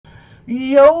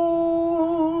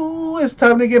Yo, it's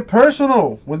time to get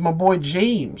personal with my boy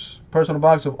James. Personal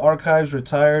box of Archives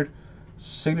Retired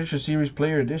Signature Series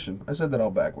Player Edition. I said that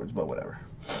all backwards, but whatever.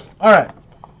 All right,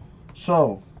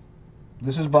 so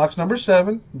this is box number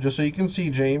 7, just so you can see,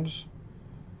 James.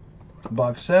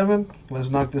 Box 7. Let's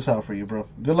knock this out for you, bro.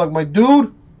 Good luck, my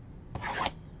dude.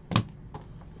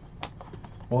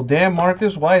 Well, damn,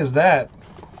 Marcus, why is that?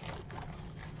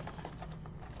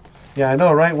 Yeah, I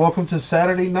know, right? Welcome to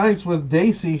Saturday nights with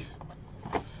Daisy.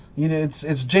 You know,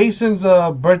 it's Jason's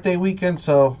birthday weekend,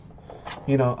 so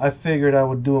you know, I figured I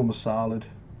would do him a solid.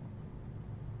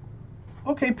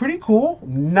 Okay, pretty cool.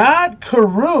 Not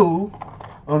Carew,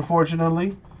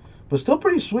 unfortunately, but still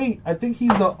pretty sweet. I think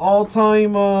he's the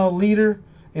all-time leader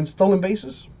in stolen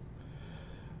bases.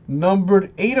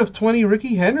 Numbered 8 of 20,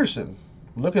 Ricky Henderson.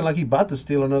 Looking like he about to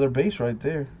steal another base right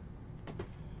there.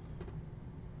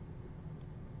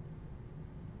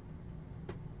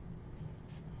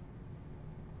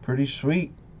 Pretty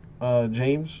sweet,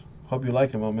 James. Hope you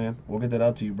like him, my man. We'll get that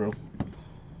out to you, bro.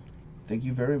 Thank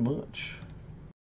you very much.